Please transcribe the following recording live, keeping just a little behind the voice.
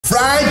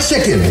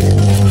chicken.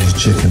 Oh, the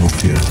chicken up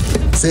here.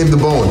 Save the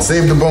bone,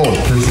 save the bone.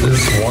 This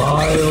is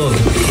wild.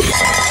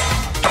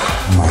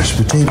 Mashed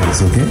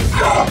potatoes, okay?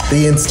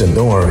 The instant,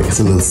 don't worry. It's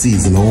a little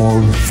seasoned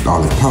oil,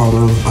 garlic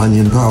powder,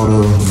 onion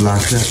powder,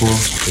 black pepper.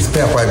 It's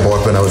pepper I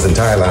bought when I was in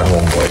Thailand,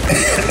 homeboy.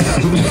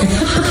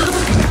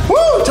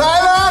 Woo,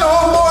 Thailand,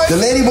 homeboy. The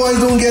lady boys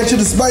don't get you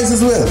the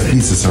spices with. A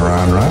piece of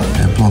saran wrap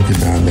and plunk it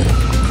down there.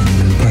 And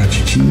a little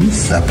patch of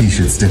cheese. That piece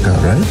should stick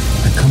out, right?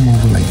 I come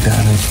over like that.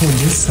 I put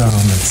this on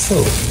like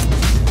so.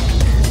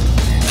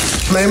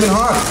 Flaming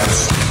hot.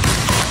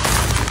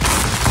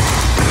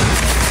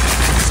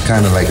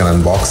 Kind of like an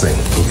unboxing.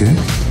 Okay?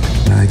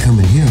 Now I come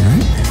in here,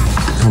 right?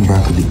 Come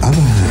back with the other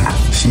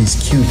hand. She's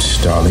cute,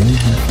 darling.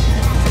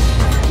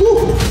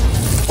 Woo.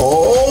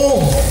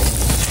 Oh!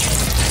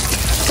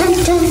 Dun,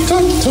 dun,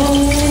 dun, dun.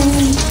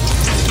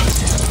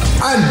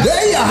 And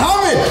there you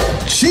have it!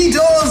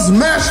 Cheetos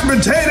mashed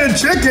potato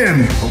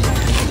chicken!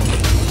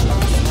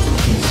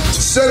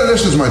 Say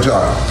this is my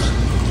child.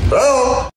 Hello?